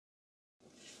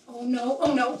Oh no,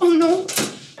 oh no, oh no.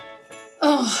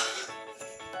 Oh.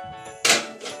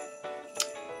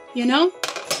 You know,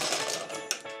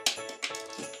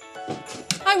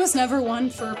 I was never one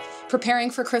for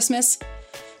preparing for Christmas.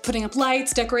 Putting up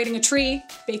lights, decorating a tree,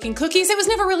 baking cookies, it was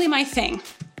never really my thing.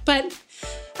 But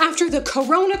after the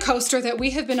Corona coaster that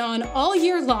we have been on all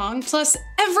year long, plus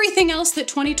everything else that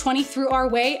 2020 threw our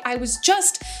way, I was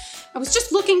just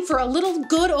looking for a little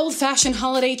good old-fashioned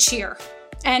holiday cheer.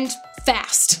 And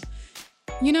fast.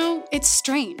 You know, it's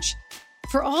strange.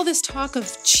 For all this talk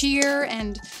of cheer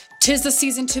and 'tis the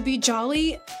season to be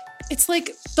jolly, it's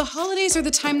like the holidays are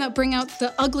the time that bring out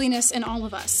the ugliness in all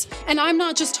of us. And I'm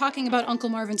not just talking about Uncle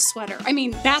Marvin's sweater. I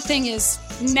mean, that thing is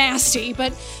nasty,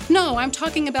 but no, I'm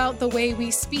talking about the way we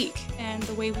speak and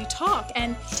the way we talk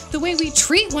and the way we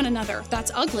treat one another. That's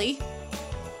ugly.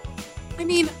 I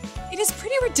mean, it is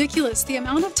pretty ridiculous the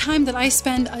amount of time that I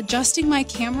spend adjusting my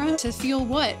camera to feel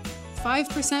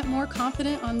 5% more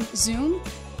confident on Zoom?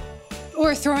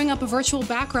 Or throwing up a virtual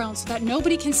background so that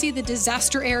nobody can see the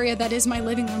disaster area that is my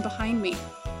living room behind me.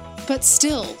 But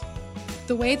still,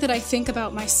 the way that I think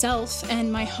about myself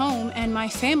and my home and my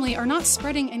family are not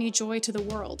spreading any joy to the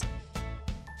world.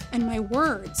 And my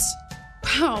words,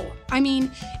 wow. I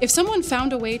mean, if someone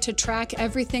found a way to track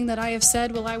everything that I have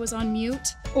said while I was on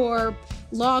mute, or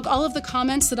log all of the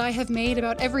comments that I have made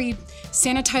about every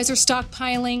sanitizer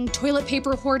stockpiling, toilet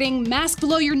paper hoarding, mask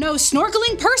below your nose,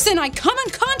 snorkeling person I come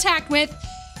in contact with.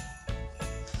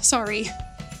 Sorry.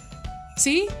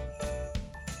 See?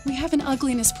 We have an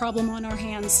ugliness problem on our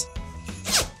hands.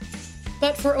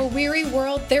 But for a weary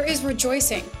world, there is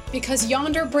rejoicing, because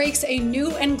yonder breaks a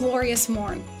new and glorious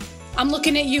morn. I'm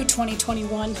looking at you,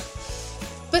 2021.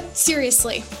 But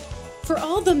seriously, for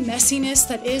all the messiness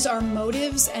that is our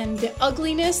motives and the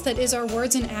ugliness that is our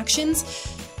words and actions,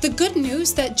 the good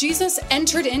news that Jesus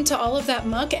entered into all of that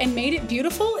muck and made it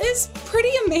beautiful is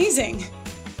pretty amazing.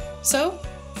 So,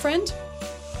 friend,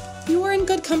 you are in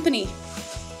good company.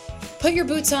 Put your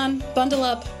boots on, bundle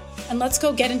up, and let's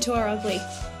go get into our ugly.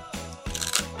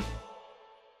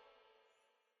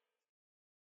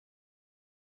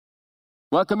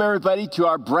 Welcome, everybody, to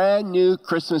our brand new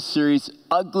Christmas series,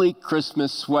 Ugly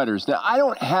Christmas Sweaters. Now, I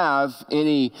don't have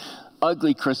any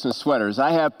ugly Christmas sweaters.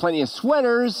 I have plenty of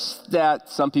sweaters that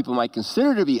some people might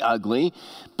consider to be ugly,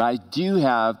 but I do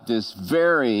have this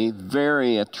very,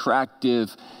 very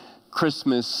attractive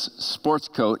Christmas sports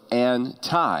coat and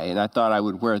tie, and I thought I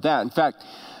would wear that. In fact,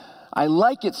 I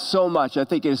like it so much. I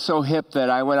think it is so hip that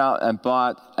I went out and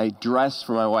bought a dress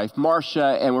for my wife,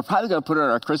 Marcia, and we're probably going to put it on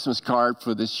our Christmas card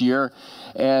for this year.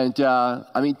 And,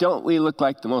 don't we look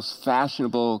like the most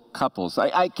fashionable couples?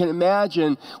 I can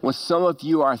imagine what some of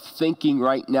you are thinking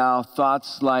right now,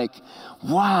 thoughts like,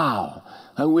 wow,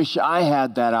 I wish I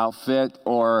had that outfit.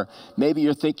 Or maybe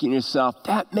you're thinking to yourself,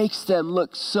 that makes them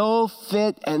look so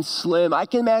fit and slim. I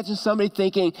can imagine somebody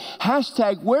thinking,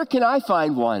 hashtag, where can I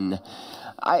find one?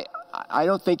 I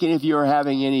don't think any of you are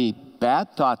having any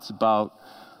bad thoughts about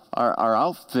our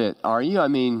outfit, are you? I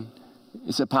mean,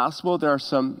 is it possible there are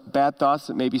some bad thoughts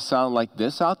that maybe sound like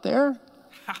this out there?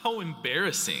 How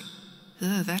embarrassing.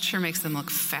 Ugh, that sure makes them look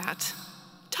fat.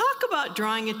 Talk about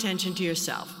drawing attention to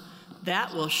yourself.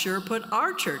 That will sure put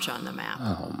our church on the map.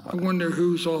 I wonder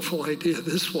whose awful idea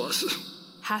this was.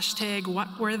 Hashtag,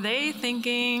 what were they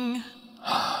thinking?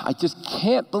 I just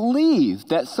can't believe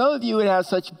that some of you would have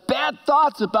such bad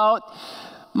thoughts about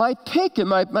my pick and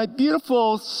my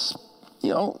beautiful,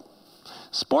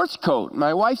 sports coat,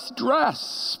 my wife's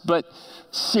dress. But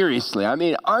seriously, I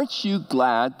mean, aren't you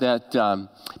glad that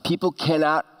people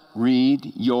cannot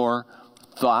read your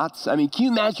thoughts? I mean, can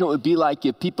you imagine what it would be like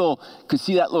if people could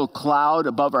see that little cloud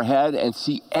above our head and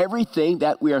see everything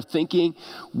that we are thinking?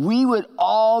 We would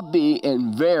all be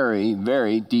in very,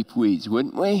 very deep weeds,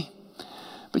 wouldn't we?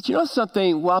 But you know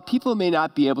something? While people may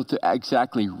not be able to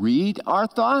exactly read our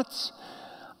thoughts,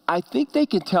 I think they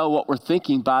can tell what we're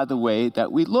thinking by the way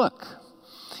that we look.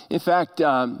 In fact,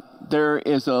 there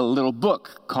is a little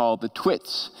book called The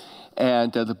Twits,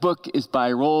 and the book is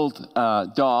by Roald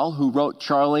Dahl, who wrote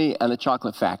Charlie and the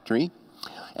Chocolate Factory.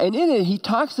 And in it, he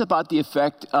talks about the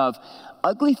effect of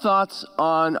ugly thoughts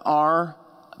on our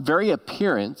very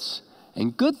appearance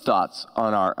and good thoughts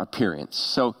on our appearance.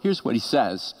 So here's what he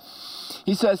says.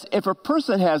 He says, if a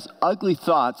person has ugly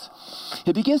thoughts,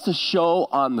 it begins to show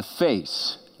on the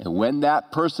face. And when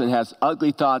that person has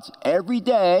ugly thoughts every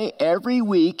day, every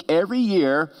week, every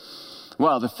year,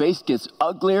 well, the face gets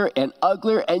uglier, and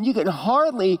you can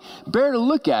hardly bear to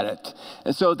look at it.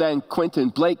 And so then Quentin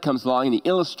Blake comes along and he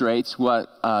illustrates what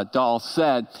Dahl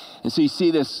said. And so you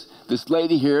see this this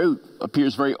lady here who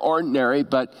appears very ordinary,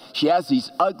 but she has these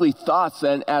ugly thoughts.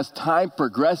 And as time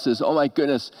progresses, oh my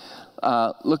goodness,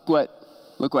 look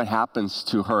what happens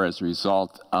to her as a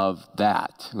result of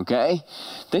that, okay?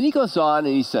 Then he goes on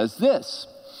and he says this.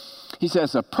 He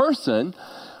says, a person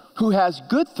who has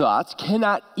good thoughts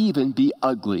cannot even be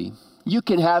ugly. You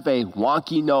can have a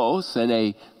wonky nose and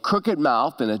a crooked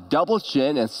mouth and a double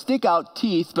chin and stick out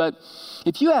teeth, but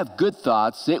if you have good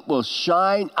thoughts, it will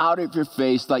shine out of your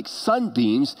face like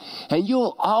sunbeams, and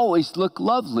you'll always look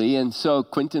lovely. And so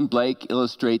Quentin Blake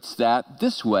illustrates that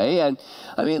this way. And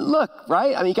I mean, look,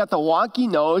 right? I mean, you got the wonky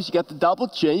nose, you got the double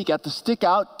chin, you got the stick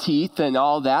out teeth and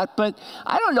all that, but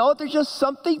I don't know, there's just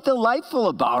something delightful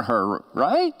about her,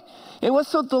 right? And what's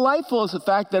so delightful is the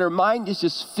fact that her mind is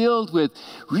just filled with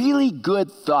really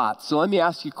good thoughts. So let me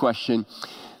ask you a question.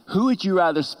 Who would you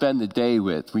rather spend the day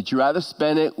with? Would you rather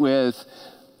spend it with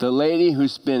the lady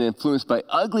who's been influenced by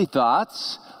ugly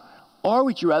thoughts, or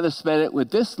would you rather spend it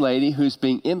with this lady who's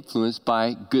being influenced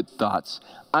by good thoughts?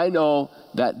 I know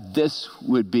that this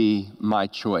would be my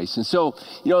choice. And so,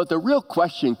 the real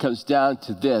question comes down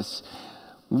to this.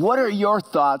 What are your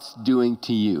thoughts doing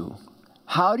to you?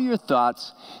 How do your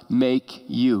thoughts make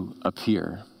you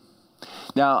appear?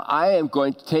 Now, I am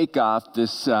going to take off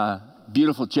this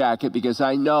beautiful jacket because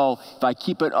I know if I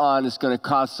keep it on, it's going to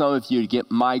cause some of you to get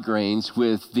migraines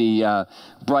with the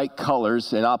bright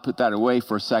colors, and I'll put that away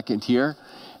for a second here,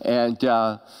 and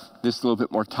this is a little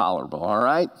bit more tolerable, all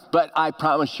right? But I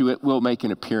promise you it will make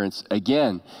an appearance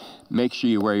again. Make sure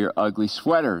you wear your ugly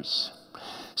sweaters.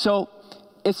 So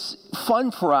it's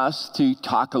fun for us to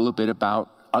talk a little bit about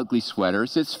ugly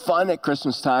sweaters. It's fun at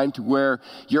Christmas time to wear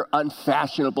your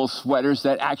unfashionable sweaters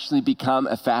that actually become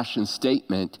a fashion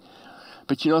statement.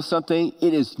 But you know something?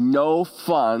 It is no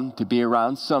fun to be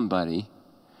around somebody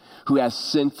who has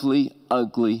sinfully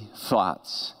ugly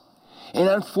thoughts. And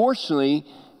unfortunately,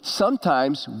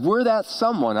 sometimes we're that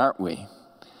someone, aren't we?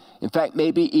 In fact,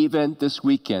 maybe even this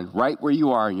weekend, right where you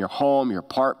are, in your home, your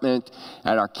apartment,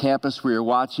 at our campus where you're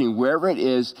watching, wherever it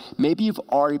is, maybe you've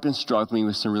already been struggling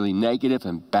with some really negative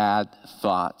and bad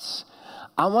thoughts.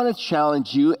 I want to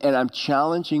challenge you, and I'm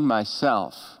challenging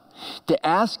myself, to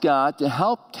ask God to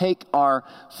help take our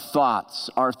thoughts,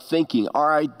 our thinking,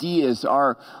 our ideas,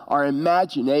 our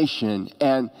imagination,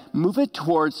 and move it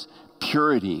towards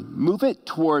purity, move it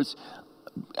towards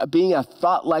being a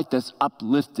thought life that's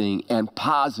uplifting and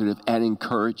positive and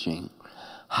encouraging.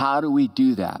 How do we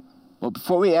do that? Well,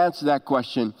 before we answer that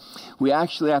question, we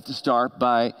actually have to start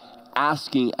by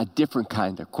asking a different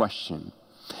kind of question.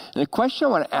 And the question I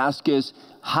want to ask is,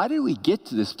 how did we get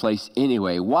to this place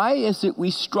anyway? Why is it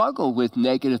we struggle with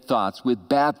negative thoughts, with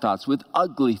bad thoughts, with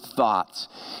ugly thoughts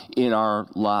in our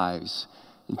lives?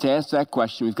 And to answer that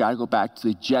question, we've got to go back to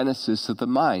the genesis of the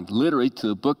mind, literally to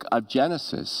the book of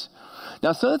Genesis.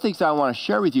 Now, some of the things I want to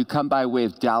share with you come by way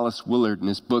of Dallas Willard in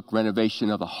his book, Renovation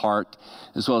of the Heart,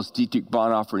 as well as Dietrich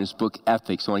Bonhoeffer in his book,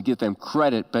 Ethics. I want to give them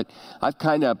credit, but I've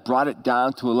kind of brought it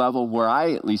down to a level where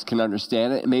I at least can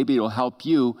understand it, and maybe it'll help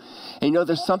you. And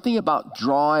there's something about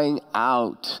drawing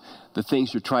out the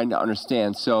things you're trying to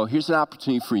understand. So here's an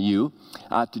opportunity for you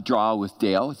to draw with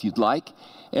Dale, if you'd like.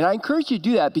 And I encourage you to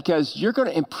do that because you're going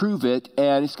to improve it,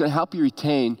 and it's going to help you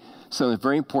retain some of the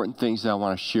very important things that I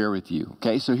want to share with you,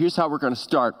 okay? So here's how we're going to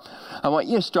start. I want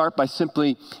you to start by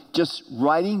simply just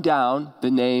writing down the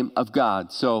name of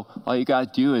God. So all you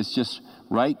got to do is just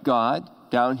write God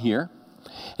down here.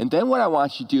 And then what I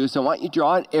want you to do is I want you to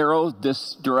draw an arrow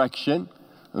this direction,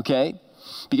 okay?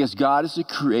 Because God is a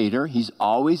creator. He's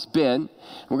always been.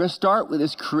 We're going to start with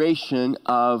this creation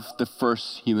of the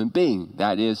first human being.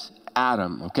 That is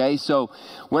Adam, okay? So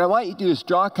what I want you to do is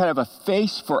draw kind of a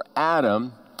face for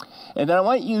Adam. And then I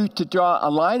want you to draw a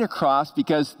line across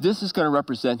because this is going to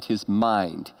represent his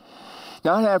mind.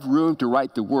 Now I have room to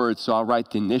write the words, so I'll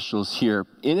write the initials here.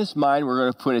 In his mind, we're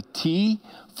going to put a T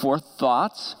for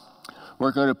thoughts.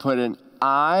 We're going to put an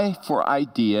I for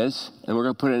ideas. And we're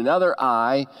going to put another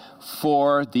I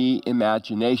for the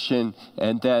imagination.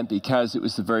 And then because it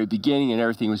was the very beginning and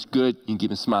everything was good, you can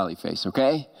give him a smiley face,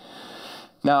 okay?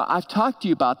 Now, I've talked to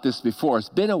you about this before. It's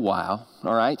been a while,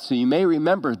 all right? So you may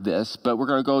remember this, but we're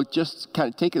going to go just kind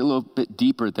of take it a little bit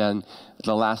deeper than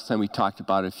the last time we talked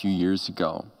about it a few years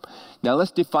ago. Now, let's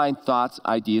define thoughts,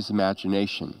 ideas,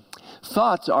 imagination.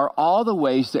 Thoughts are all the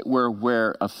ways that we're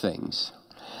aware of things.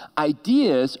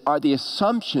 Ideas are the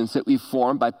assumptions that we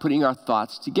form by putting our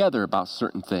thoughts together about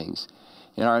certain things.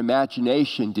 And our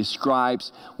imagination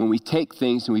describes when we take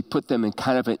things and we put them in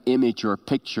kind of an image or a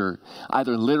picture,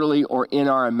 either literally or in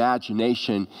our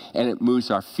imagination, and it moves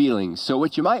our feelings. So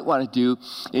what you might want to do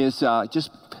is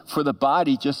just for the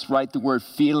body, just write the word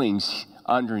feelings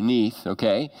underneath,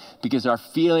 okay? Because our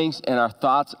feelings and our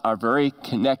thoughts are very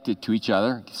connected to each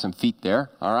other. Get some feet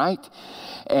there, all right?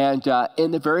 And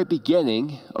in the very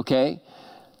beginning, okay,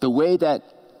 the way that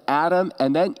Adam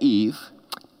and then Eve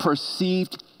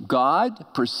perceived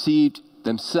God, perceived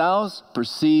themselves,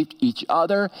 perceived each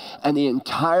other, and the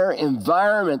entire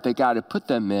environment that God had put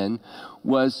them in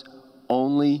was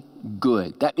only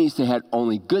good. That means they had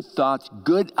only good thoughts,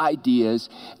 good ideas,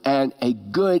 and a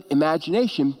good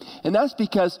imagination. And that's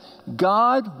because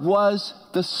God was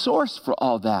the source for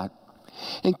all that.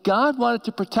 And God wanted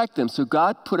to protect them, so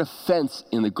God put a fence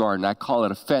in the garden. I call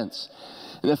it a fence.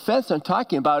 And the fence I'm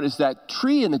talking about is that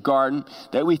tree in the garden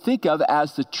that we think of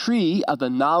as the tree of the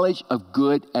knowledge of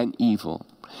good and evil.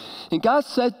 And God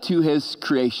said to his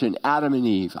creation, Adam and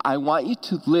Eve, I want you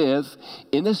to live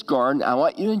in this garden. I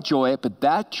want you to enjoy it. But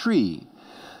that tree,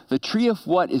 the tree of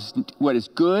what is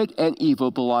good and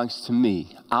evil, belongs to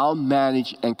me. I'll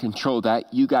manage and control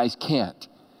that. You guys can't.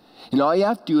 And all you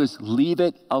have to do is leave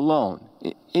it alone.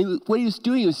 And what he was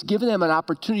doing was giving them an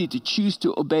opportunity to choose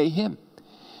to obey him.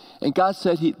 And God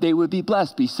said they would be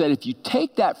blessed. But he said, if you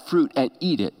take that fruit and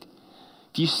eat it,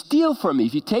 if you steal from me,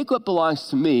 if you take what belongs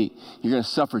to me, you're going to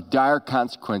suffer dire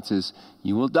consequences.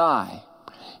 You will die.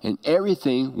 And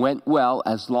everything went well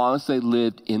as long as they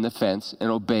lived in the fence and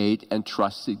obeyed and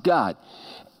trusted God.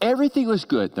 Everything was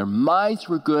good. Their minds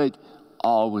were good.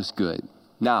 All was good.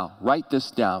 Now, write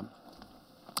this down.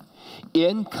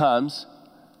 In comes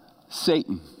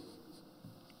Satan,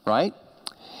 right?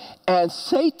 And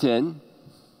Satan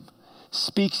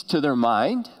speaks to their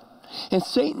mind. And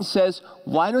Satan says,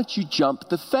 why don't you jump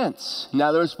the fence? In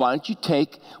other words, why don't you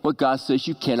take what God says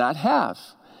you cannot have?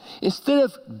 Instead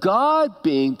of God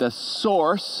being the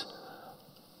source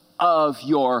of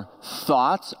your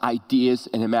thoughts, ideas,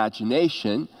 and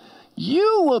imagination,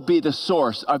 you will be the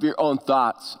source of your own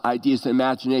thoughts, ideas, and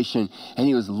imagination. And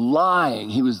he was lying.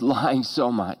 He was lying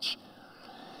so much.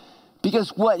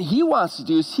 Because what he wants to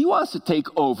do is he wants to take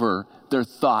over their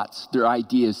thoughts, their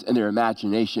ideas, and their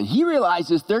imagination. He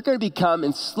realizes they're going to become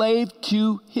enslaved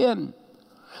to him.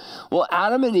 Well,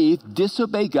 Adam and Eve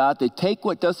disobey God. They take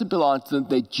what doesn't belong to them.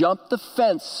 They jump the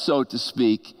fence, so to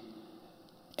speak.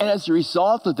 And as a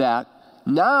result of that,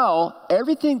 now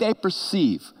everything they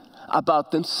perceive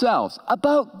about themselves,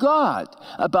 about God,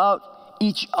 about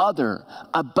each other,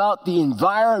 about the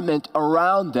environment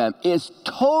around them is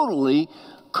totally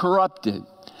corrupted.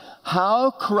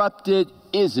 How corrupted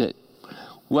is it?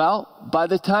 Well, by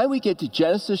the time we get to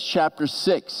Genesis chapter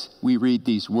 6, we read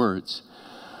these words.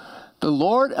 The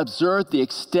Lord observed the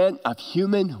extent of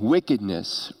human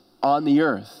wickedness on the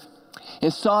earth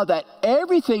and saw that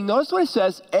everything, notice what it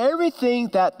says, everything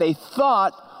that they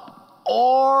thought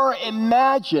or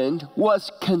imagined was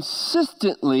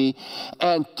consistently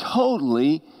and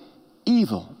totally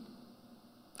evil.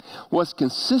 Was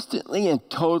consistently and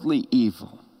totally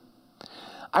evil.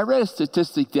 I read a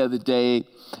statistic the other day,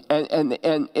 and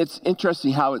it's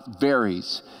interesting how it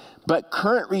varies. But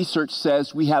current research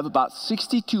says we have about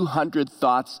 6,200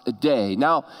 thoughts a day.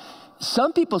 Now,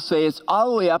 some people say it's all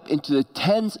the way up into the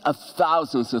tens of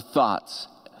thousands of thoughts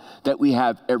that we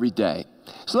have every day.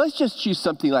 So let's just choose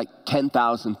something like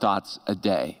 10,000 thoughts a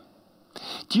day.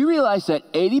 Do you realize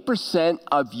that 80%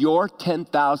 of your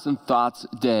 10,000 thoughts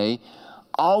a day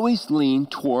always lean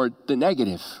toward the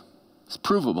negative? It's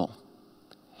provable.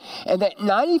 And that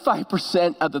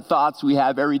 95% of the thoughts we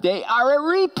have every day are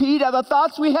a repeat of the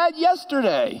thoughts we had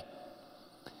yesterday.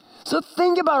 So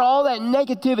think about all that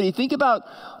negativity. Think about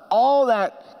all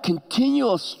that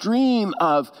continual stream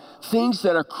of things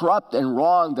that are corrupt and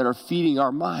wrong that are feeding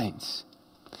our minds.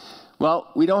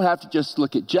 Well, we don't have to just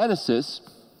look at Genesis.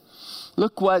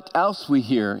 Look what else we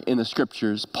hear in the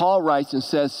scriptures. Paul writes and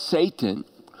says, Satan,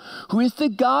 who is the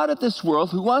God of this world,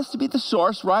 who wants to be the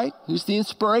source, right? Who's the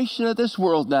inspiration of this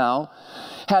world now,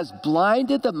 has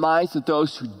blinded the minds of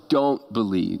those who don't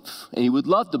believe. And he would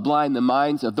love to blind the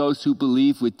minds of those who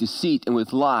believe with deceit and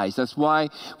with lies. That's why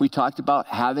we talked about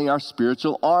having our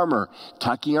spiritual armor,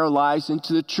 tucking our lives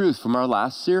into the truth from our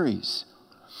last series.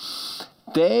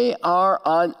 They are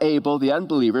unable, the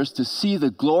unbelievers, to see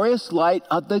the glorious light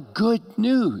of the good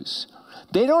news.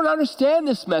 They don't understand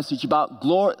this message about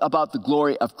the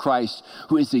glory of Christ,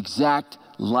 who is the exact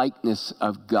likeness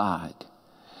of God.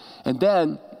 And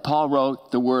then Paul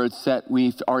wrote the words that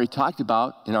we've already talked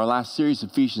about in our last series,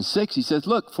 Ephesians 6. He says,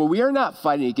 look, for we are not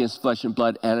fighting against flesh and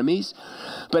blood enemies,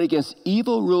 but against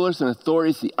evil rulers and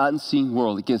authorities of the unseen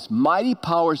world, against mighty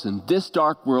powers in this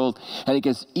dark world, and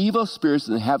against evil spirits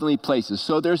in the heavenly places.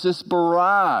 So there's this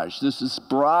barrage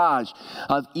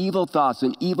of evil thoughts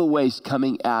and evil ways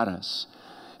coming at us.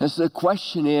 And so the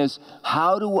question is,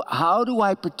 how do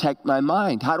I protect my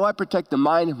mind? How do I protect the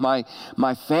mind of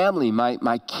my family,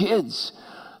 my kids?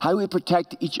 How do we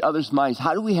protect each other's minds?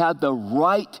 How do we have the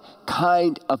right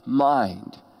kind of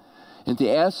mind? And to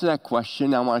answer that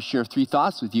question, I want to share 3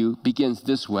 thoughts with you. Begins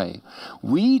this way.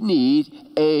 We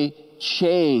need a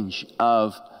change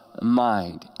of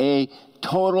mind, a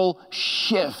total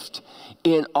shift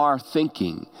in our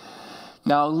thinking.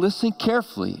 Now, listen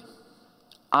carefully.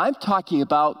 I'm talking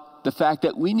about the fact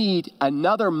that we need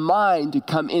another mind to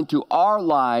come into our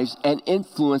lives and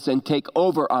influence and take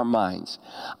over our minds.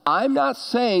 I'm not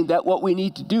saying that what we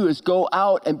need to do is go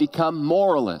out and become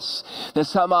moralists, that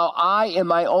somehow I, in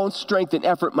my own strength and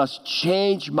effort, must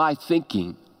change my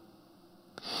thinking.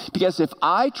 Because if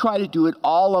I try to do it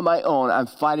all on my own, I'm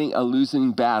fighting a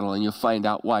losing battle, and you'll find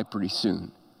out why pretty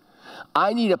soon.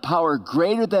 I need a power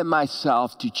greater than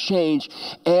myself to change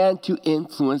and to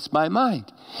influence my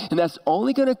mind. And that's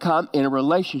only going to come in a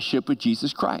relationship with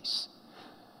Jesus Christ.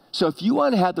 So if you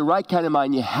want to have the right kind of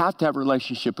mind, you have to have a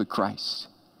relationship with Christ.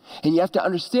 And you have to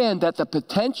understand that the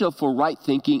potential for right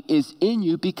thinking is in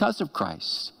you because of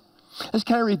Christ. Let's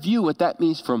kind of review what that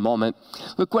means for a moment.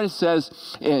 Look what it says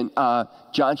in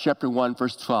John chapter 1,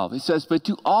 verse 12. It says, but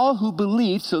to all who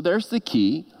believe, so there's the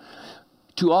key,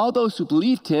 to all those who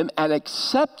believed him and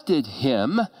accepted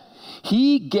him,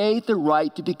 he gave the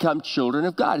right to become children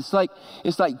of God.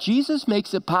 It's like Jesus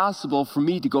makes it possible for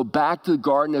me to go back to the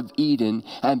Garden of Eden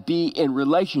and be in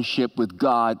relationship with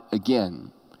God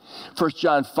again. 1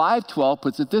 John 5:12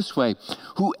 puts it this way,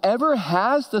 whoever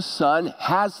has the Son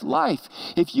has life.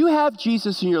 If you have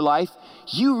Jesus in your life,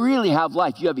 you really have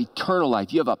life. You have eternal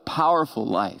life. You have a powerful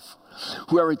life.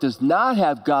 Whoever does not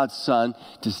have God's Son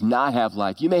does not have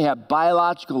life. You may have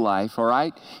biological life, all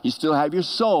right? You still have your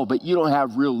soul, but you don't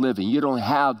have real living. You don't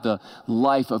have the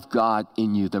life of God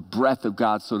in you, the breath of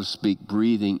God, so to speak,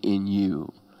 breathing in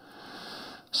you.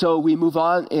 So we move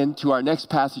on into our next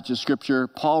passage of Scripture.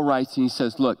 Paul writes and he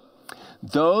says, look,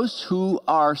 those who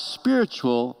are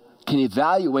spiritual can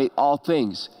evaluate all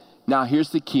things. Now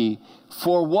here's the key.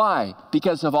 For why?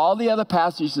 Because of all the other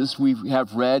passages we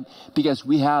have read, because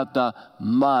we have the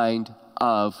mind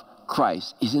of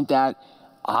Christ. Isn't that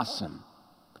awesome?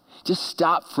 Just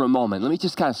stop for a moment. Let me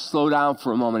just kind of slow down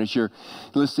for a moment as you're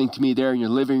listening to me there in your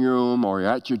living room or you're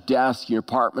at your desk, in your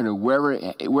apartment, or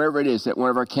wherever it is at one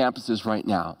of our campuses right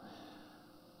now.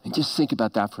 And just think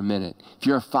about that for a minute. If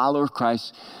you're a follower of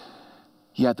Christ,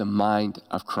 you have the mind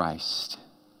of Christ.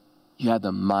 You have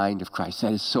the mind of Christ.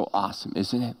 That is so awesome,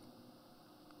 isn't it?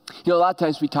 You know, a lot of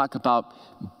times we talk about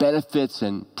benefits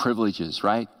and privileges,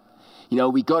 right? You know,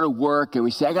 we go to work and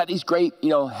we say, I got these great,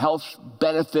 health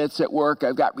benefits at work.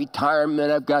 I've got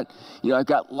retirement. I've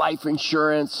got life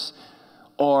insurance.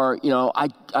 Or,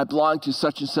 I belong to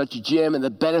such and such a gym and the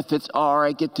benefits are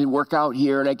I get to work out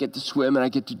here and I get to swim and I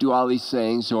get to do all these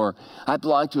things. Or I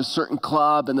belong to a certain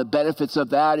club and the benefits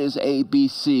of that is A, B,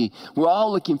 C. We're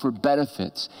all looking for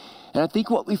benefits. And I think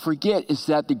what we forget is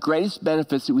that the greatest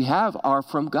benefits that we have are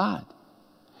from God.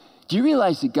 Do you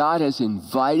realize that God has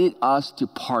invited us to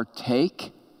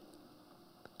partake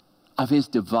of his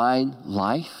divine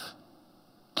life?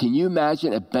 Can you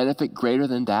imagine a benefit greater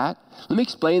than that? Let me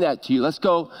explain that to you. Let's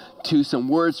go to some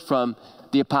words from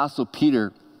the Apostle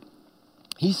Peter.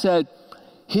 He said,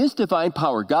 his divine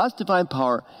power, God's divine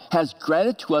power, has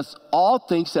granted to us all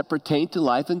things that pertain to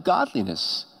life and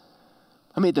godliness.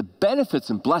 The benefits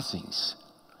and blessings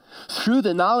through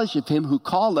the knowledge of him who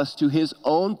called us to his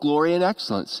own glory and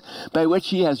excellence, by which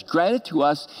he has granted to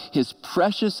us his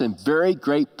precious and very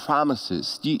great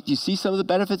promises. Do you see some of the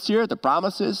benefits here? The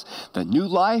promises, the new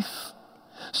life,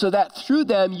 so that through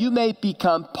them you may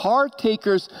become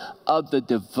partakers of the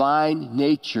divine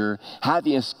nature,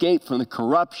 having escaped from the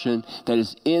corruption that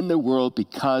is in the world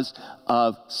because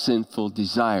of sinful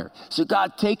desire. So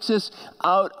God takes us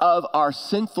out of our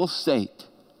sinful state.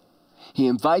 He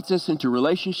invites us into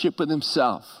relationship with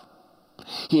himself.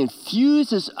 He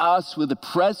infuses us with the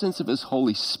presence of his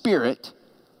Holy Spirit.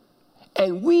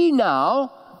 And we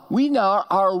now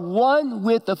are one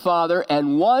with the Father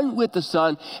and one with the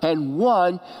Son and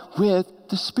one with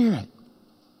the Spirit.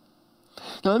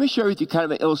 Now let me share with you kind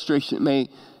of an illustration that may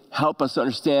help us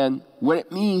understand what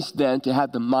it means then to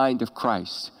have the mind of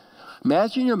Christ.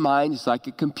 Imagine your mind is like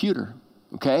a computer,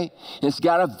 okay? And it's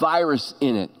got a virus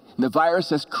in it. And the virus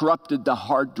has corrupted the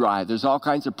hard drive. There's all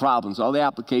kinds of problems. All the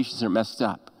applications are messed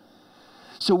up.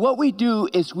 So what we do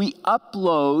is we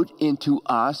upload into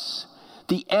us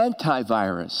the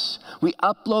antivirus. We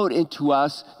upload into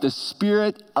us the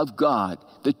Spirit of God,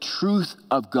 the truth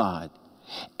of God.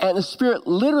 And the Spirit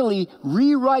literally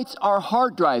rewrites our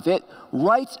hard drive. It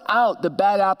writes out the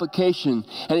bad application,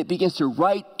 and it begins to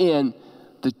write in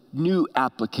the new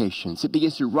applications. It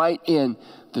begins to write in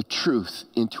the truth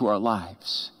into our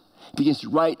lives. It begins to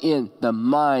write in the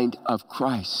mind of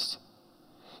Christ.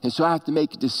 And so I have to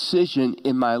make a decision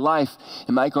in my life.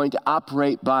 Am I going to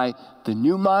operate by the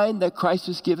new mind that Christ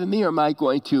has given me, or am I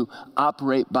going to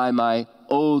operate by my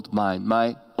old mind,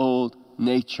 my old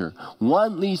nature?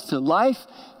 One leads to life,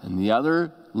 and the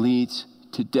other leads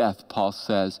to death, Paul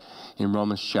says in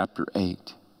Romans chapter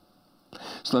 8.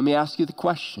 So let me ask you the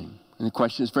question, and the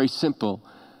question is very simple.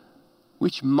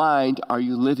 Which mind are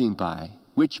you living by?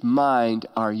 Which mind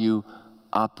are you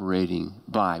operating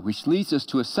by? Which leads us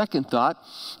to a second thought,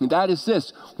 and that is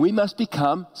this: we must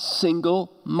become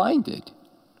single-minded.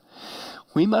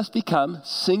 We must become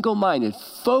single-minded,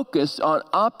 focused on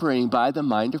operating by the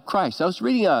mind of Christ. I was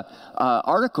reading an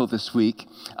article this week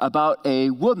about a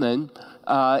woman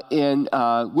in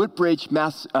Woodbridge,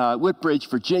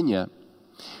 Virginia,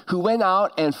 who went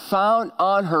out and found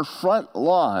on her front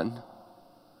lawn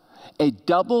a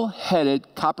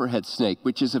double-headed copperhead snake,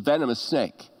 which is a venomous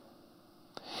snake.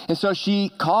 And so she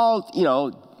called,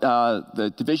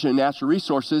 the Division of Natural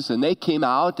Resources, and they came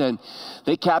out and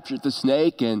they captured the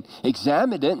snake and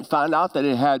examined it and found out that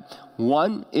it had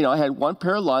one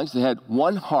pair of lungs, it had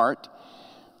one heart,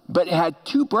 but it had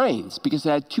two brains because it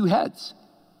had two heads.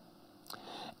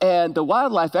 And the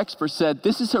wildlife expert said,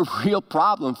 this is a real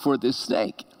problem for this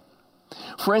snake.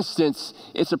 For instance,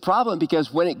 it's a problem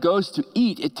because when it goes to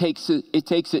eat, it takes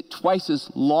it twice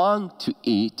as long to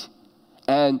eat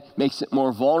and makes it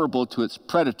more vulnerable to its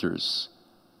predators.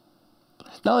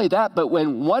 Not only that, but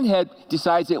when one head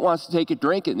decides it wants to take a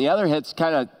drink and the other head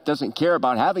kind of doesn't care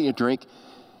about having a drink,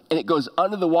 and it goes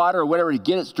under the water or whatever to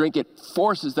get its drink, it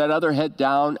forces that other head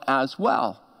down as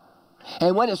well.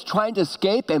 And when it's trying to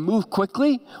escape and move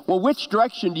quickly, well, which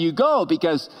direction do you go?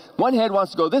 Because one head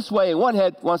wants to go this way and one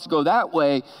head wants to go that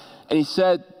way. And he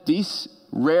said these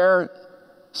rare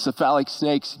cephalic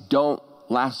snakes don't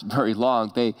last very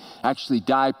long. They actually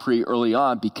die pretty early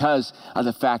on because of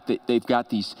the fact that they've got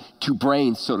these two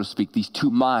brains, so to speak, these two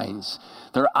minds.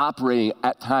 They're operating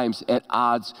at times at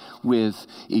odds with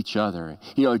each other.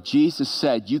 Jesus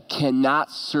said, you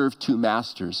cannot serve two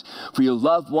masters, for you'll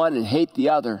love one and hate the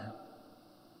other.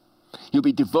 You'll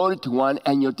be devoted to one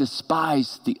and you'll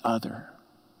despise the other.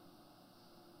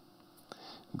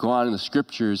 Go on in the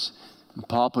scriptures, and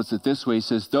Paul puts it this way. He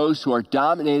says, those who are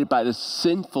dominated by the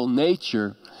sinful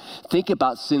nature think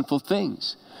about sinful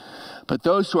things. But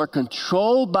those who are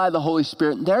controlled by the Holy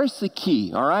Spirit, and there's the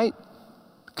key, all right?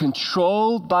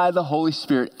 Controlled by the Holy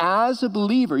Spirit. As a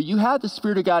believer, you have the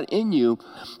Spirit of God in you,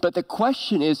 but the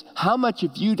question is, how much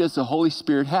of you does the Holy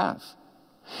Spirit have?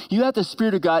 You have the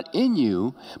Spirit of God in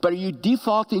you, but are you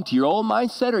defaulting to your old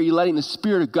mindset, or are you letting the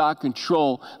Spirit of God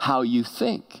control how you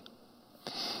think?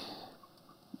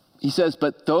 He says,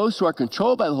 but those who are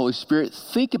controlled by the Holy Spirit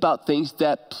think about things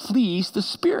that please the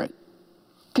Spirit,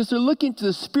 because they're looking to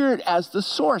the Spirit as the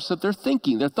source of their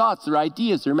thinking, their thoughts, their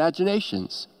ideas, their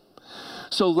imaginations.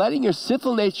 So letting your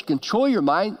sinful nature control your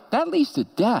mind, that leads to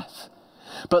death.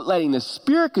 But letting the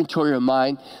Spirit control your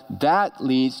mind, that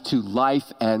leads to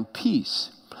life and peace.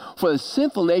 For the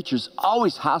sinful nature is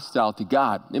always hostile to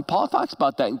God. And Paul talks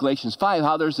about that in Galatians 5,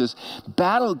 how there's this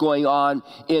battle going on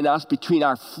in us between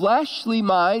our fleshly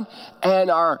mind and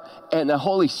the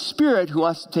Holy Spirit who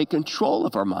wants to take control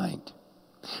of our mind.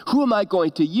 Who am I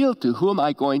going to yield to? Who am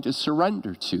I going to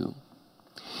surrender to?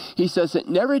 He says it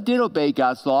never did obey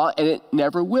God's law, and it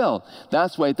never will.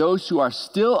 That's why those who are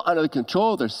still under the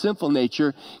control of their sinful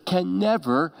nature can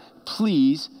never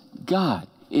please God.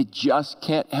 It just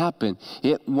can't happen.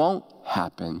 It won't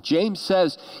happen. James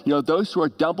says, those who are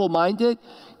double-minded,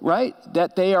 right,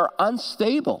 that they are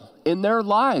unstable in their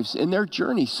lives, in their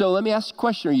journey. So let me ask you a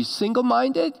question. Are you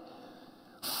single-minded,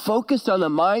 focused on the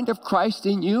mind of Christ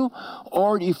in you,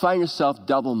 or do you find yourself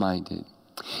double-minded?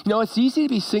 It's easy to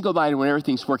be single-minded when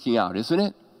everything's working out, isn't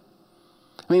it?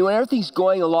 I mean, when everything's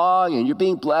going along and you're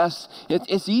being blessed,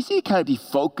 it's easy to kind of be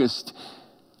focused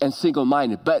and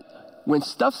single-minded. But when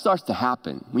stuff starts to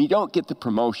happen, when you don't get the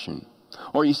promotion,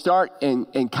 or you start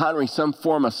encountering some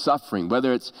form of suffering,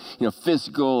 whether it's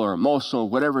physical or emotional,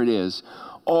 whatever it is,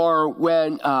 or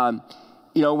when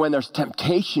there's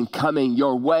temptation coming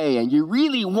your way and you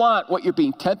really want what you're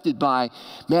being tempted by,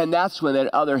 man, that's when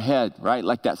that other head, right,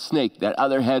 like that snake, that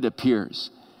other head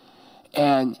appears.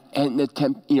 And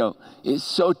it's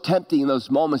so tempting in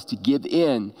those moments to give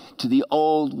in to the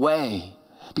old way.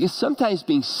 Because sometimes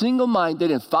being single-minded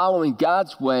and following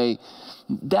God's way,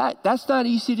 that's not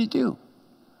easy to do.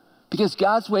 Because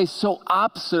God's way is so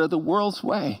opposite of the world's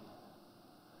way.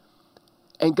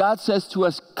 And God says to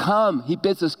us, come. He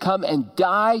bids us come and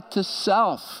die to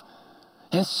self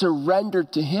and surrender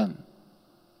to him.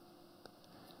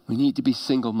 We need to be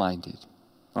single-minded.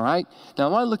 All right? Now,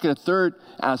 I want to look at a third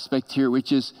aspect here,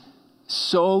 which is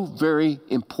so very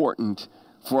important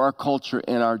for our culture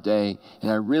and our day.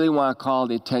 And I really want to call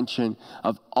the attention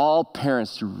of all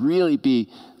parents to really be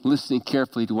listening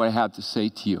carefully to what I have to say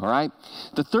to you, all right?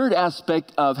 The third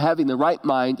aspect of having the right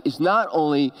mind is not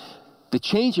only the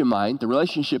change in mind, the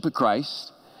relationship with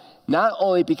Christ, not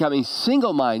only becoming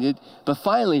single-minded, but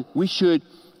finally, we should,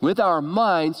 with our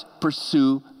minds,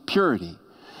 pursue purity.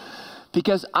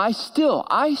 Because I still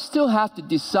have to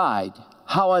decide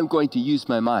how I'm going to use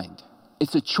my mind.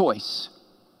 It's a choice.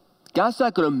 God's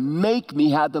not going to make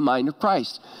me have the mind of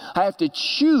Christ. I have to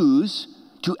choose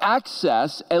to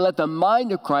access and let the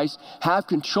mind of Christ have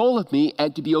control of me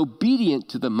and to be obedient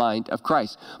to the mind of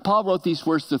Christ. Paul wrote these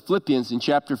words to Philippians in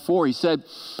chapter 4. He said,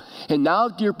 and now,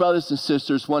 dear brothers and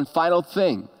sisters, one final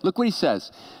thing. Look what he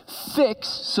says. Fix,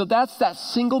 so that's that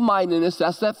single-mindedness,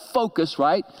 that's that focus,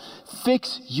 right?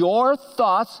 Fix your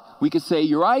thoughts, we could say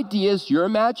your ideas, your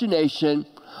imagination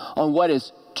on what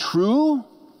is true,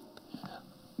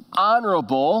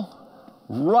 honorable,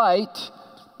 right,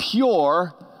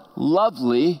 pure,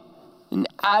 lovely, and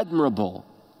admirable.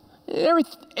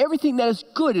 Everything that is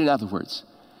good, in other words.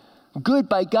 Good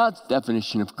by God's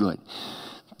definition of good.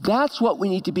 That's what we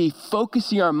need to be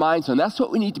focusing our minds on. That's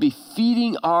what we need to be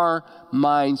feeding our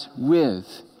minds with.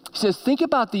 He says, think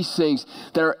about these things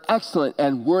that are excellent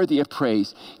and worthy of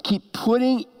praise. Keep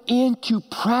putting into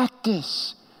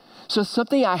practice. So it's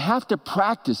something I have to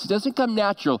practice. It doesn't come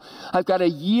natural. I've got to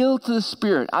yield to the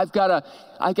Spirit. I've got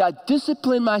to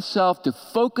discipline myself to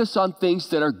focus on things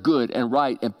that are good and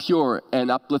right and pure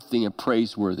and uplifting and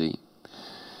praiseworthy.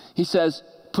 He says,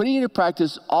 putting into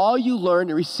practice all you learned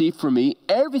and received from me,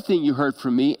 everything you heard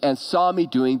from me and saw me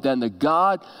doing, then the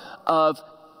God of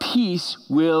peace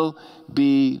will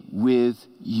be with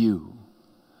you.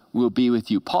 Will be with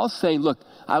you. Paul's saying, look,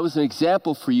 I was an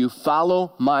example for you.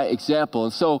 Follow my example.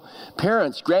 And so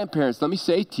parents, grandparents, let me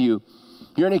say to you,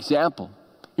 you're an example.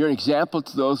 You're an example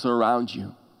to those around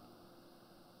you.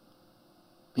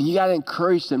 And you got to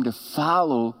encourage them to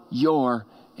follow your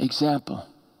example.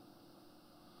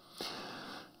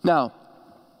 Now,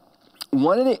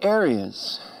 one of the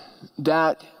areas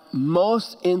that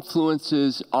most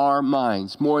influences our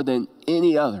minds more than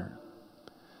any other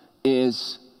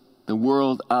is the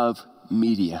world of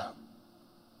media.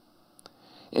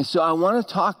 And so I want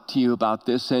to talk to you about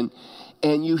this, and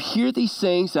you hear these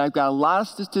things, and I've got a lot of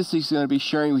statistics I'm going to be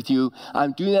sharing with you.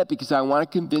 I'm doing that because I want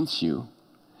to convince you.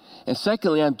 And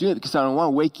secondly, I'm doing it because I don't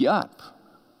want to wake you up.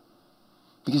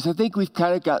 Because I think we've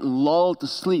kind of gotten lulled to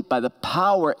sleep by the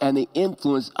power and the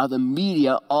influence of the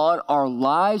media on our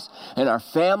lives and our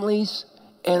families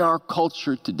and our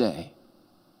culture today.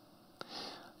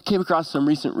 I came across some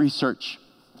recent research.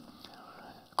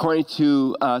 According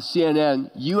to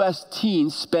CNN, U.S.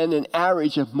 teens spend an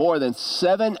average of more than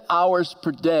 7 hours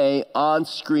per day on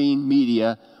screen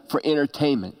media for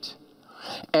entertainment.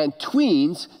 And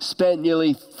tweens spend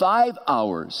nearly 5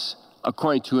 hours,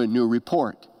 according to a new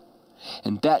report.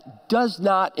 And that does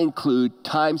not include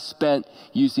time spent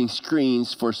using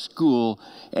screens for school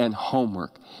and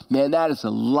homework. Man, that is a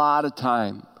lot of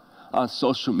time on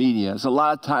social media. It's a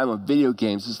lot of time on video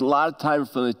games. It's a lot of time in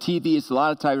front of the TV. It's a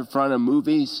lot of time in front of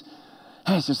movies.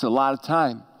 It's just a lot of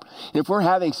time. And if we're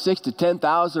having 6,000 to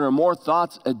 10,000 or more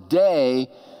thoughts a day,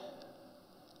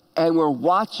 and we're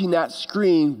watching that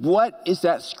screen, what is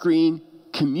that screen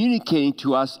communicating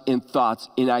to us in thoughts,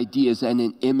 in ideas, and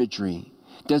in imagery?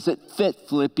 Does it fit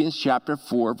Philippians chapter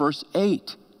 4, verse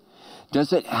 8?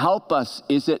 Does it help us?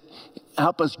 Is it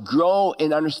help us grow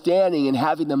in understanding and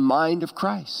having the mind of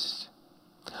Christ?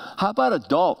 How about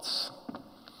adults?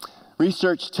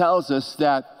 Research tells us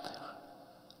that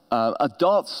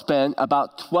adults spend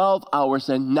about 12 hours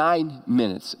and 9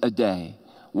 minutes a day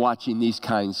watching these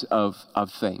kinds of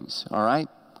things, all right?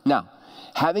 Now,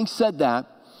 having said that,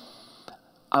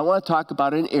 I want to talk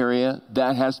about an area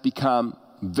that has become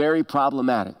very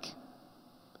problematic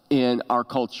in our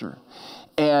culture.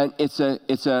 And it's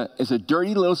a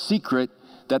dirty little secret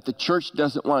that the church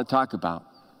doesn't want to talk about.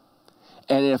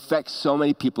 And it affects so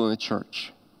many people in the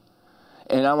church.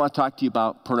 And I want to talk to you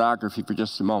about pornography for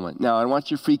just a moment. Now, I don't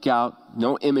want you to freak out.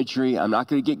 No imagery. I'm not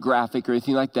going to get graphic or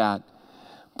anything like that.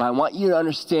 But I want you to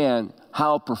understand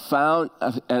how profound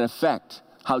an effect,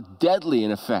 how deadly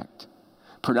an effect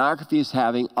pornography is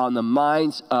having on the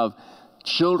minds of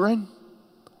children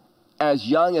as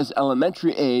young as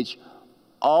elementary age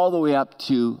all the way up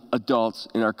to adults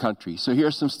in our country. So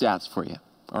here's some stats for you,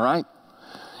 all right?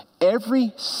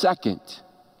 Every second,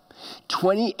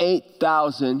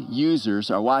 28,000 users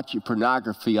are watching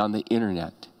pornography on the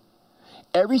internet.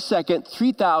 Every second,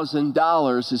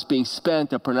 $3,000 is being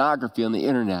spent on pornography on the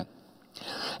internet.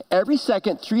 Every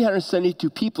second, 372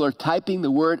 people are typing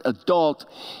the word adult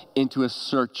into a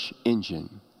search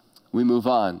engine. We move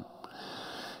on.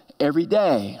 Every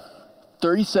day,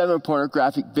 37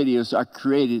 pornographic videos are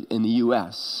created in the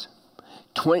U.S.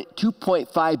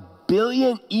 2.5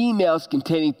 billion emails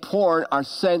containing porn are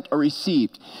sent or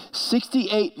received.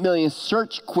 68 million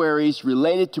search queries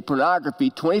related to pornography,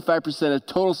 25% of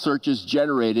total searches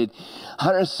generated.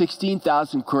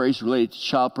 116,000 queries related to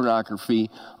child pornography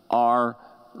are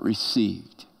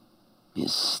received.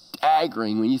 It's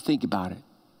staggering when you think about it.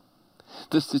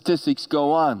 The statistics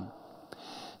go on.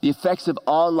 The effects of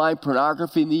online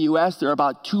pornography in the U.S., there are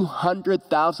about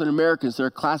 200,000 Americans that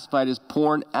are classified as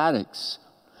porn addicts.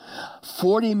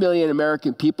 40 million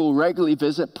American people regularly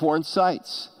visit porn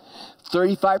sites.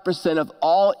 35% of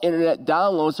all internet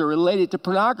downloads are related to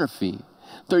pornography.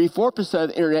 34% of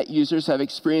internet users have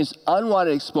experienced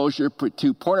unwanted exposure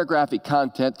to pornographic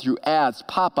content through ads,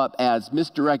 pop-up ads,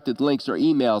 misdirected links, or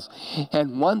emails.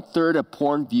 And 1/3 of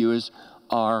porn viewers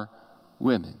are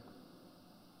women.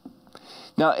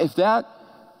 Now, if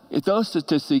those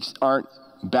statistics aren't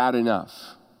bad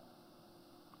enough,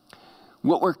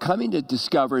 what we're coming to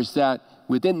discover is that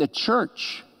within the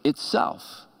church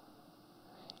itself,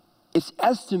 it's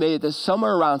estimated that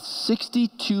somewhere around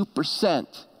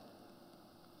 62%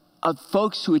 of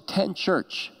folks who attend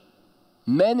church,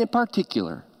 men in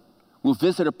particular, will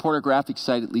visit a pornographic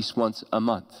site at least once a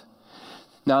month.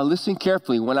 Now listen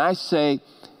carefully. When I say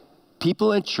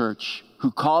people in church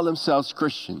who call themselves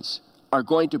Christians are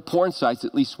going to porn sites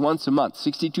at least once a month,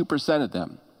 62% of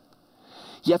them,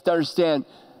 you have to understand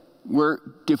we're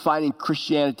defining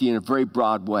Christianity in a very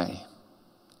broad way.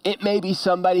 It may be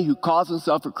somebody who calls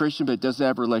himself a Christian but doesn't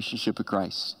have a relationship with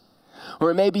Christ. Or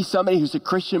it may be somebody who's a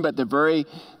Christian but they're very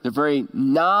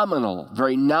nominal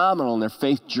in their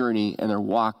faith journey and their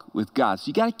walk with God. So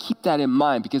you got to keep that in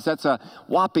mind because that's a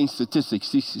whopping statistic,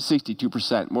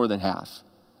 62%, more than half.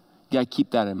 You got to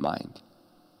keep that in mind.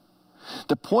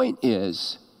 The point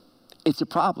is, it's a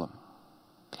problem.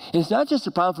 And it's not just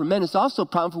a problem for men, it's also a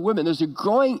problem for women. There's a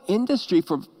growing industry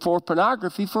for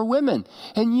pornography for women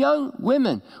and young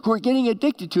women who are getting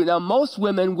addicted to it. Now, most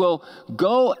women will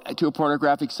go to a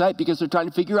pornographic site because they're trying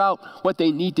to figure out what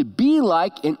they need to be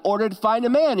like in order to find a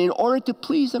man, in order to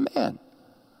please a man.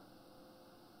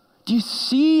 Do you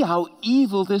see how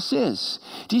evil this is?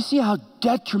 Do you see how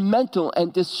detrimental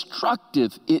and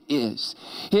destructive it is?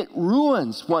 It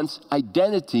ruins one's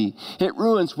identity. It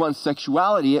ruins one's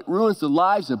sexuality. It ruins the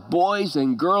lives of boys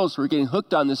and girls who are getting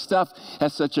hooked on this stuff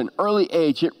at such an early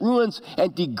age. It ruins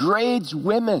and degrades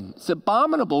women. It's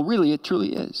abominable, really. It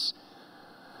truly is.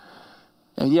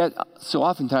 And yet, so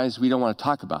oftentimes we don't want to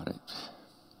talk about it.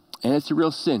 And it's a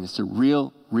real sin. It's a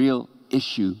real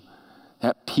issue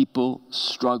that people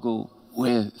struggle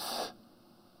with.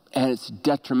 And it's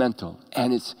detrimental,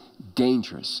 and it's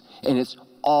dangerous, and it's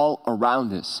all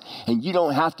around us. And you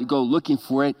don't have to go looking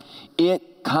for it.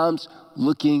 It comes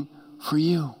looking for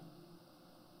you.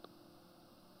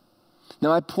 Now,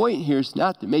 my point here is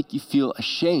not to make you feel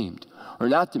ashamed or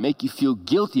not to make you feel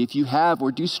guilty if you have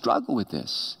or do struggle with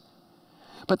this.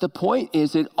 But the point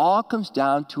is it all comes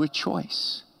down to a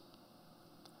choice.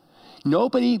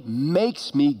 Nobody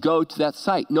makes me go to that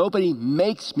site. Nobody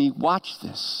makes me watch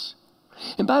this.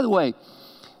 And by the way,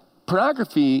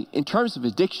 pornography, in terms of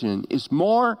addiction, is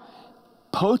more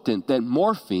potent than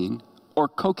morphine or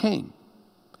cocaine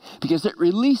because it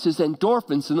releases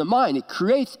endorphins in the mind. It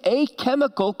creates a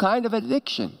chemical kind of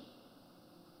addiction.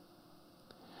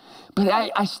 But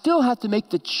I still have to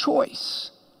make the choice.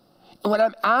 And what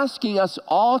I'm asking us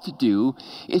all to do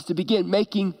is to begin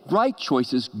making right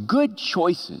choices, good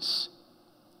choices,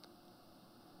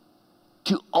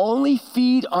 to only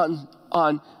feed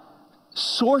on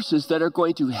sources that are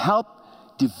going to help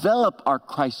develop our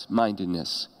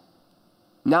Christ-mindedness,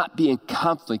 not be in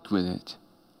conflict with it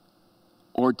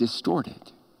or distort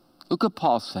it. Look what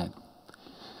Paul said.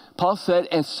 Paul said,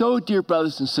 "And so, dear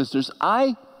brothers and sisters,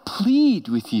 I plead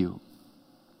with you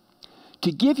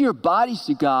to give your bodies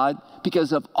to God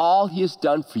because of all he has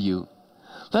done for you.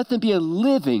 Let them be a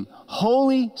living,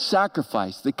 holy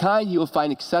sacrifice, the kind you will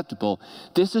find acceptable.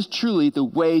 This is truly the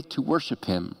way to worship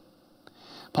him."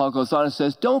 Paul goes on and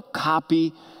says, don't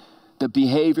copy the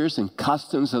behaviors and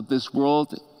customs of this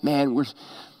world. Man,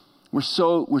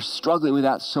 we're struggling with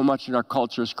that so much in our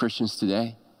culture as Christians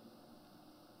today.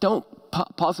 Don't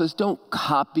Paul says, don't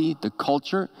copy the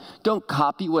culture. Don't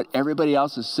copy what everybody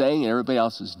else is saying and everybody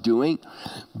else is doing.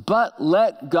 But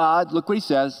let God, look what he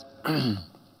says,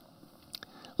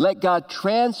 let God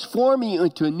transform you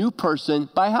into a new person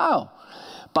by how?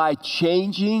 By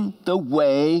changing the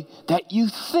way that you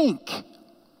think.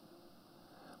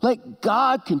 Let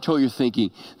God control your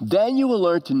thinking. Then you will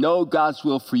learn to know God's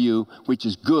will for you, which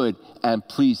is good and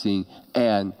pleasing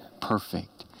and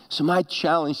perfect. So my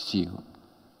challenge to you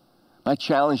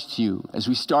as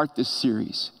we start this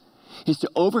series is to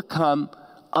overcome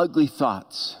ugly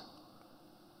thoughts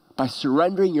by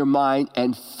surrendering your mind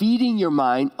and feeding your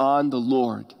mind on the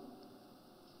Lord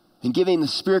and giving the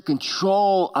Spirit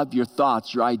control of your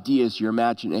thoughts, your ideas, your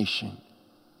imagination.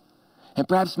 And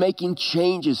perhaps making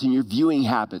changes in your viewing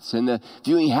habits and the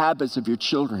viewing habits of your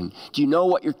children. Do you know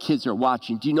what your kids are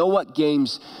watching? Do you know what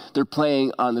games they're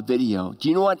playing on the video? Do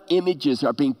you know what images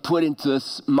are being put into the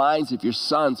minds of your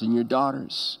sons and your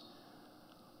daughters?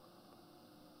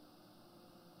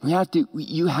 You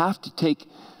have to take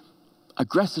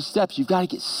aggressive steps. You've got to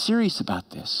get serious about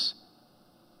this.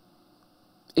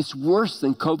 It's worse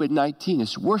than COVID-19.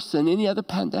 It's worse than any other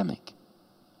pandemic.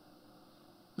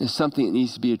 It's something that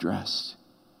needs to be addressed.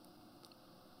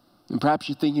 And perhaps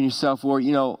you're thinking to yourself, well,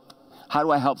 how do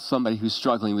I help somebody who's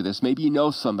struggling with this? Maybe you know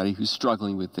somebody who's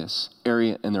struggling with this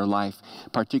area in their life,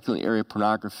 particularly area of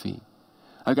pornography.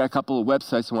 I've got a couple of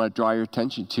websites I want to draw your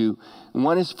attention to.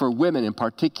 One is for women in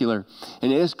particular,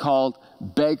 and it is called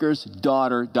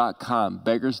beggarsdaughter.com,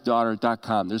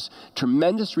 beggarsdaughter.com. There's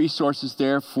tremendous resources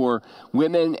there for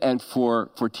women and for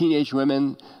teenage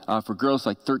women, for girls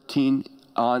like 13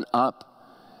 on up.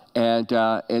 And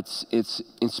it's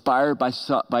inspired by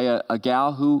a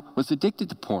gal who was addicted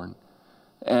to porn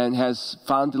and has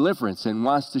found deliverance and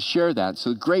wants to share that.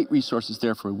 So great resources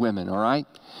there for women, all right?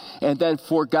 And then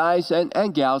for guys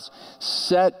and gals,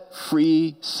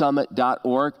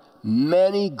 setfreesummit.org.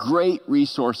 Many great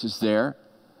resources there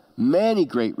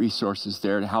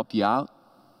to help you out.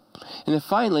 And then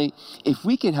finally, if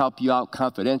we can help you out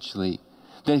confidentially,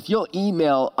 then if you'll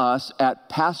email us at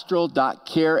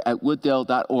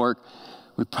pastoral.care@wooddale.org,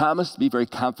 we promise to be very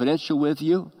confidential with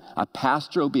you. A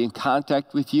pastor will be in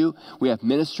contact with you. We have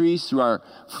ministries through our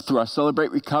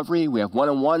Celebrate Recovery. We have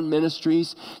one-on-one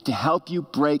ministries to help you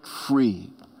break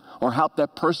free, or help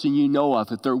that person you know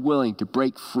of if they're willing to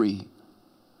break free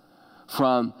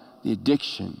from the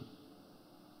addiction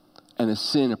and the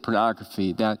sin of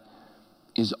pornography that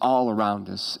is all around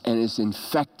us and is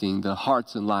infecting the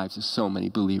hearts and lives of so many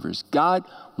believers. God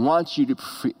wants you to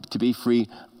be free.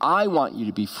 I want you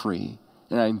to be free,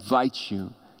 and I invite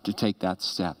you to take that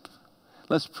step.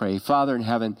 Let's pray. Father in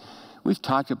heaven, we've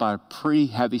talked about a pretty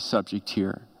heavy subject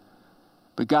here.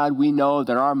 But God, we know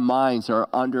that our minds are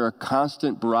under a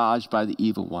constant barrage by the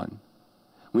evil one.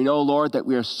 We know, Lord, that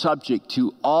we are subject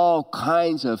to all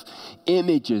kinds of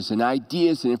images and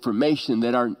ideas and information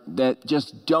that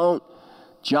just don't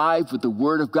jive with the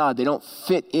Word of God. They don't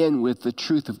fit in with the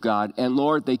truth of God. And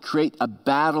Lord, they create a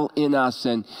battle in us,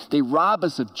 and they rob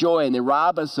us of joy, and they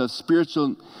rob us of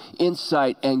spiritual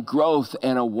insight and growth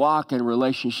and a walk and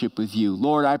relationship with you.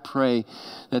 Lord, I pray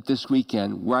that this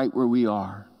weekend, right where we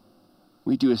are,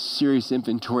 we do a serious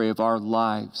inventory of our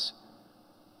lives,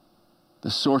 the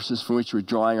sources from which we're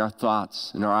drawing our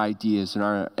thoughts and our ideas and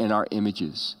our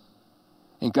images.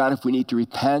 And God, if we need to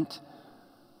repent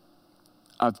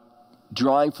of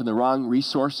drawing from the wrong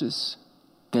resources,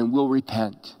 then we'll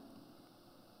repent.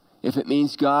 If it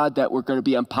means, God, that we're going to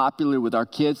be unpopular with our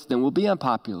kids, then we'll be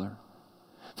unpopular.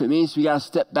 If it means we got to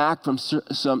step back from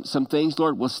some things,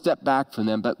 Lord, we'll step back from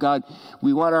them. But God,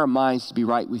 we want our minds to be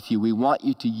right with you. We want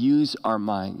you to use our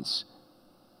minds.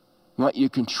 We want you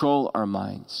to control our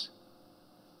minds.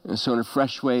 And so in a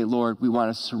fresh way, Lord, we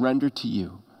want to surrender to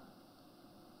you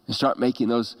and start making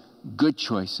those good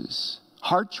choices.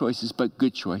 Hard choices, but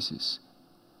good choices.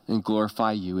 And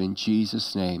glorify you. In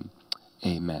Jesus' name,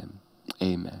 amen.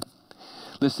 Amen.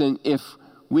 Listen, if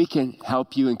we can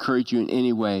help you, encourage you in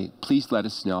any way, please let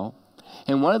us know.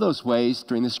 And one of those ways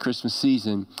during this Christmas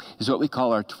season is what we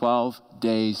call our 12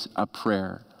 days of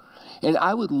prayer. And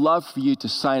I would love for you to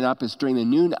sign up. It's during the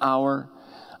noon hour.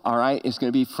 All right, it's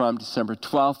going to be from December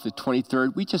 12th to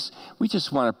 23rd. We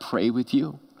just want to pray with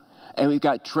you. And we've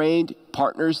got trained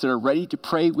partners that are ready to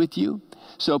pray with you.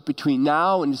 So between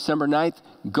now and December 9th,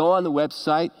 go on the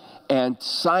website and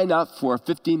sign up for a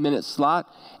 15-minute slot.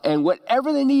 And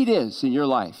whatever the need is in your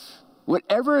life,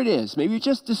 Whatever it is, maybe you're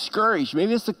just discouraged.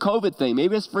 Maybe it's the COVID thing.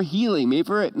 Maybe it's for healing.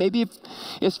 Maybe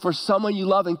it's for someone you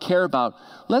love and care about.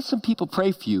 Let some people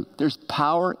pray for you. There's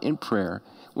power in prayer.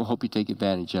 We'll hope you take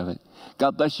advantage of it.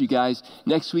 God bless you guys.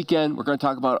 Next weekend, we're going to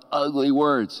talk about ugly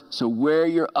words. So wear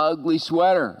your ugly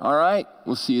sweater, all right?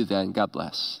 We'll see you then. God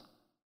bless.